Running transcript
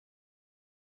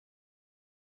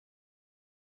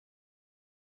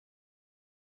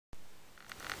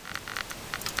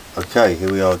Okay,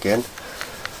 here we are again.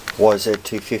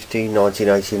 YZ250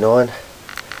 1989.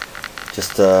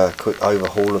 Just a quick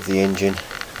overhaul of the engine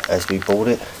as we bought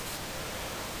it.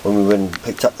 When we went and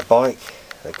picked up the bike,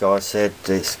 the guy said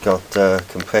it's got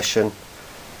compression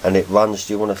and it runs,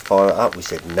 do you want to fire it up? We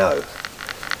said no.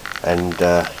 And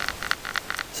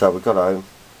so we got home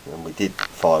and we did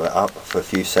fire it up for a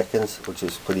few seconds, which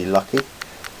was pretty lucky.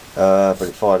 But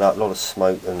it fired up, a lot of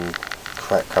smoke and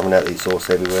crap coming out of the exhaust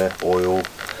everywhere, oil,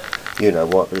 you know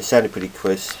what, but it sounded pretty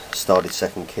crisp. Started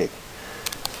second kick,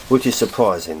 which is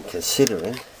surprising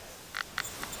considering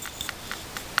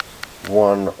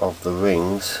one of the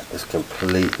rings is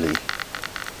completely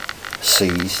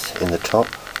seized in the top.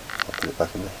 I'll put it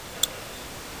back in there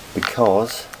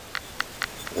because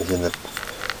it's in the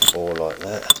bore like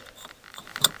that,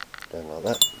 down like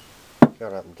that, go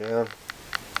up and down,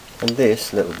 and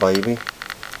this little baby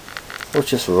was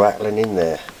just rattling in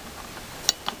there,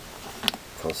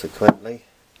 consequently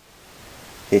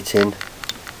hitting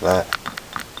that.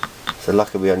 So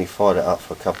luckily we only fired it up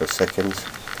for a couple of seconds,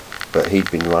 but he'd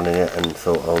been running it and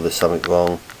thought, oh, there's something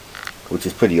wrong, which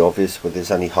is pretty obvious, but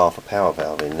there's only half a power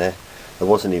valve in there. It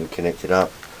wasn't even connected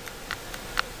up,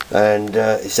 and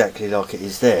exactly like it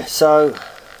is there. So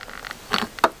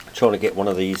trying to get one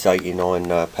of these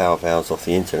 89 power valves off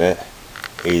the internet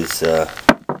is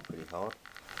pretty hard.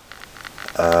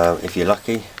 If you're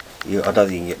lucky, I don't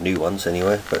think you can get new ones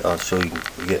anywhere, but I'm sure you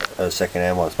can get second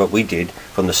hand ones. But we did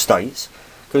from the States.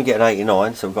 Couldn't get an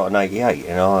 89, so we got an 88,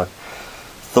 and I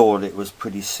thought it was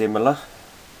pretty similar.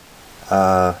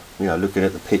 You know, looking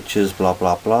at the pictures, blah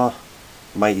blah blah.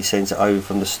 Matey sends it over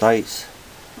from the States,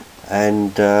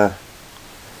 and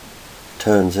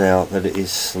turns out that it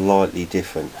is slightly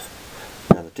different.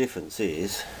 Now the difference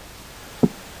is,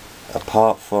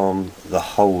 apart from the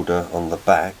holder on the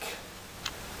back,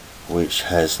 which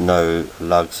has no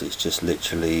lugs, it's just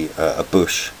literally a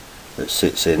bush that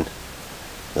sits in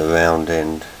the round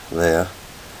end there,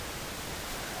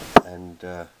 and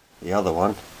the other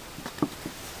one,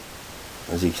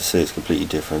 as you can see, it's completely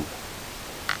different.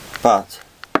 But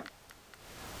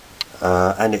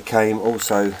and it came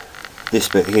also this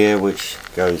bit here, which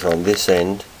goes on this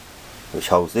end, which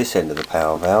holds this end of the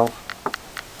power valve,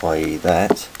 i.e.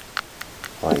 that,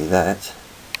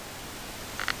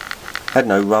 had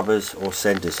no rubbers or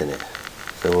centers in it.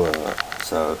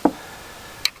 So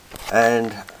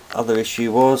and other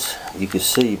issue was, you can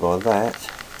see by that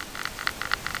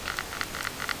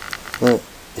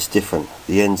it's different.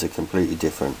 The ends are completely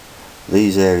different.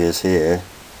 These areas here,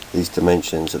 these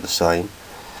dimensions are the same,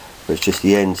 but it's just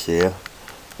the ends here.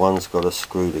 One's got a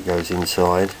screw that goes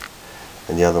inside,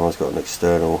 and the other one's got an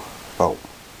external bolt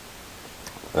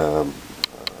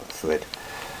thread.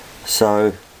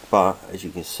 So, but as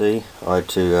you can see, I had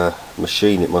to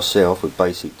machine it myself with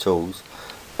basic tools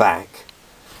back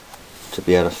to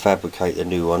be able to fabricate the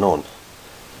new one on.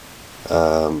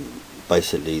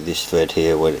 Basically this thread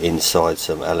here went inside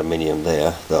some aluminium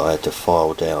there that I had to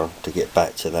file down to get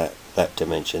back to that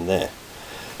dimension there,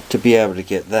 to be able to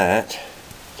get that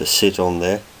to sit on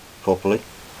there properly,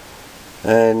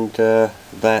 and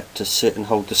that to sit and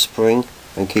hold the spring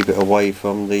and keep it away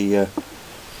from the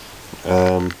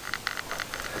end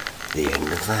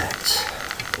of that.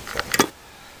 Okay.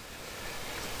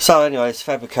 So anyway, it's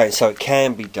fabricated so it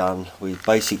can be done with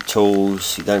basic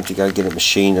tools. You don't have to go get it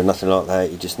machined or nothing like that.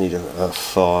 You just need a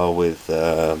file with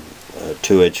a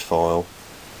 2-edge file.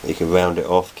 You can round it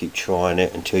off, keep trying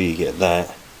it until you get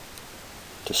that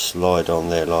to slide on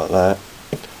there like that.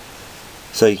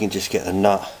 So you can just get a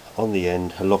nut on the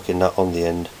end, a locking nut on the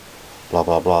end, blah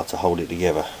blah blah, to hold it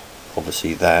together.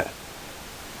 Obviously that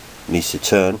needs to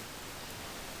turn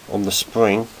on the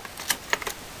spring,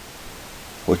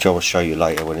 which I will show you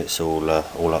later when it's all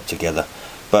up together.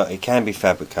 But it can be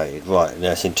fabricated. Right,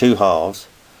 now it's in two halves.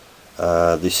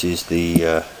 This is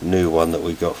the new one that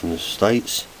we got from the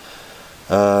States,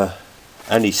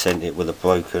 and he sent it with a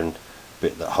broken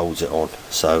bit that holds it on,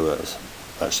 so it's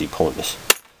actually pointless.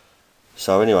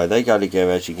 So anyway, they go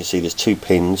together. As you can see, there's two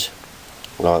pins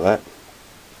like that,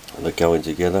 and they're going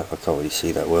together. I can't really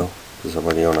see that well because I'm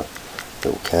only on a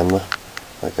little camera.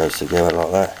 That goes together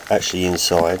like that. Actually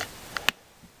inside,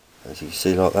 as you can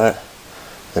see, like that.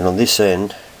 Then on this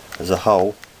end there's a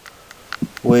hole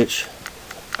which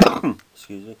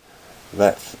excuse me,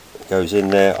 that goes in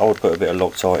there. I would put a bit of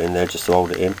Loctite in there just to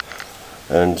hold it in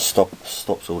and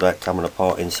stops all that coming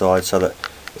apart inside, so that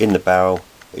in the barrel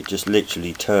it just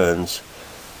literally turns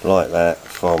like that,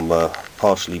 from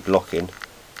partially blocking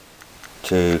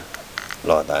to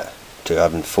like that, to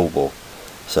having full bore.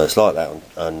 So it's like that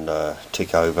and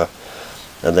tick over,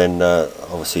 and then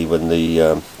obviously when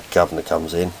the governor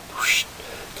comes in, whoosh,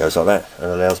 goes like that and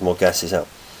allows more gases out.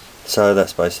 So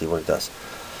that's basically what it does.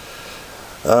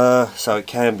 So it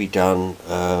can be done,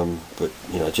 but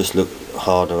you know, just look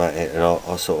harder at it, and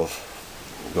I sort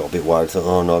of got a bit worried. Thought,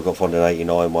 oh no, I got to find an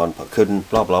 89 one, but couldn't.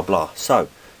 Blah blah blah. So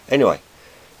anyway,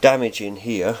 damage in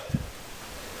here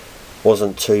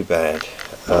wasn't too bad.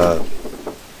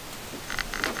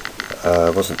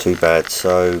 Wasn't too bad.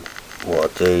 So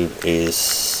what I do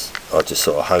is I just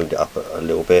sort of honed it up a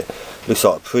little bit. Looks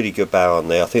like a pretty good barrel on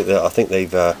there. I think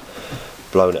they've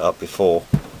blown it up before.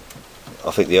 I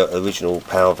think the original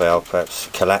power valve perhaps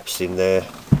collapsed in there,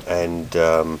 and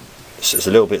it's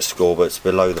a little bit score, but it's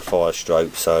below the fire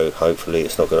stroke, so hopefully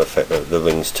it's not going to affect the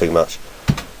rings too much,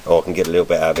 or I can get a little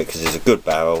bit out of it, because it's a good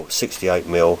barrel,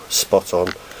 68mm, spot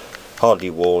on,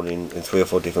 hardly worn in 3 or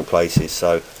 4 different places.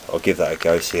 So I'll give that a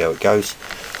go, see how it goes.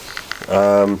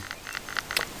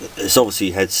 It's obviously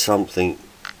had something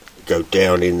go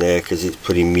down in there, because it's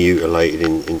pretty mutilated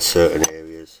in certain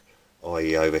areas,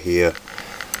 i.e. over here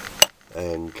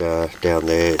and down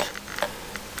there.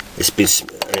 It's been,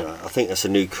 you know, I think that's a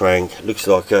new crank. It looks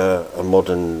like a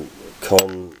modern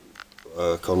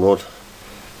conrod,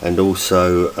 and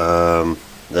also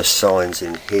there's signs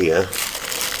in here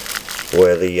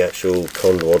where the actual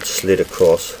conrod slid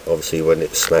across, obviously when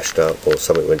it smashed up or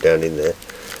something went down in there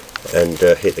and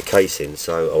hit the casing.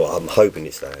 So I'm hoping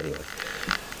it's that anyway.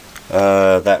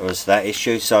 That was that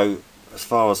issue. So as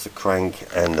far as the crank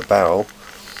and the barrel,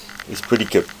 it's pretty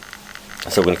good.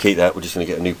 So we're going to keep that. We're just going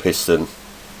to get a new piston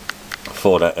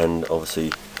for that, and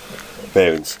obviously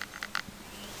bearings.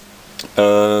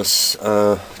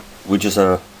 We just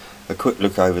had a quick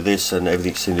look over this, and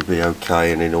everything seemed to be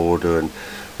okay and in order, and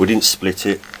we didn't split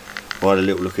it. I had a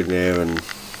little look in there and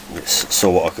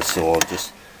saw what I could saw. I'm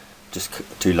just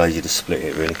too lazy to split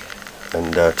it really,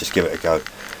 and just give it a go.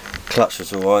 Clutch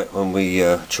was alright when we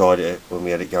tried it, when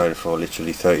we had it going for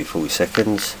literally 30-40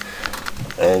 seconds,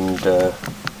 and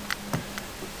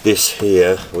this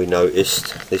here, we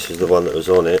noticed, this was the one that was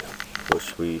on it,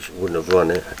 which we wouldn't have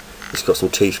run it. It's got some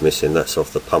teeth missing. That's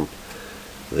off the pump.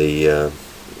 The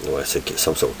well, I said get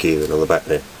some sort of gearing on the back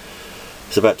there.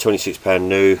 It's about £26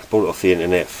 new. Bought it off the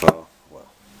internet for, well,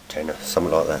 tenner,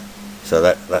 something like that. So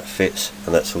that fits,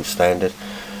 and that's all standard.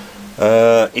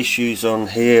 Issues on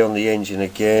here on the engine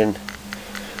again.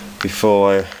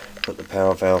 Before I put the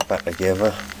power valve back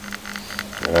together,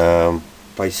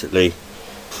 basically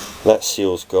that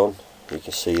seal's gone. You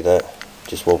can see that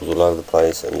just wobbles all over the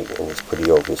place, and it's pretty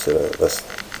obvious that that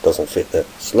doesn't fit that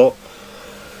slot.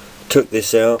 Took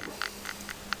this out,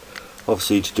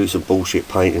 obviously to do some bullshit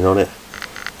painting on it,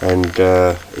 and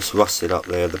it's rusted up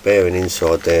there. The bearing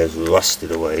inside there is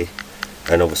rusted away,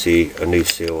 and obviously a new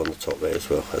seal on the top there as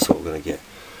well. That's what we're going to get.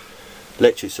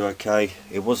 Electrics are okay.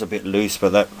 It was a bit loose,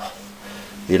 but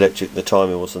the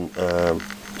timing wasn't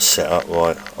set up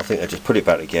right. I think I just put it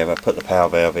back together, put the power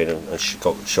valve in, and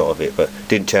got a shot of it, but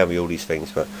didn't tell me all these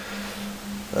things. But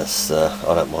that's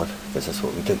I don't mind, because that's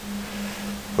what we do.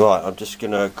 Right, I'm just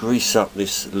going to grease up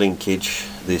this linkage,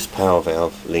 this power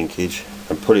valve linkage,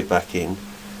 and put it back in,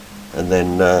 and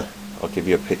then I'll give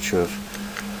you a picture of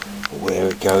where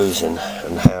it goes and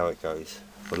how it goes.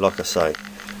 But like I say,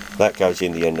 that goes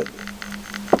in the end of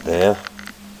there.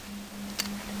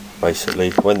 Basically,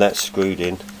 when that's screwed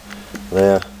in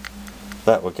there,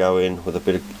 that will go in with a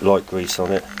bit of light grease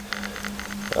on it,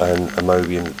 and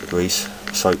ammonium grease,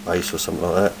 soap base or something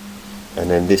like that. And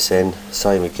then this end,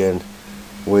 same again,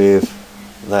 with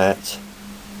that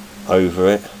over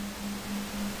it.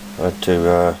 I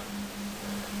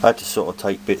had to sort of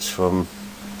take bits from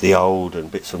the old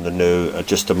and bits from the new,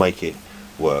 just to make it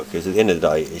work, because at the end of the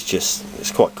day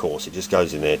it's quite coarse. It just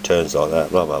goes in there, turns like that,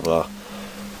 blah blah blah,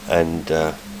 and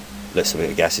lets a bit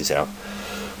of gases out.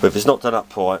 But if it's not done up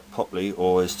properly,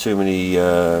 or there's too many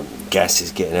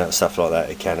gases getting out and stuff like that,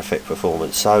 it can affect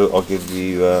performance. So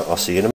I'll see you in a minute.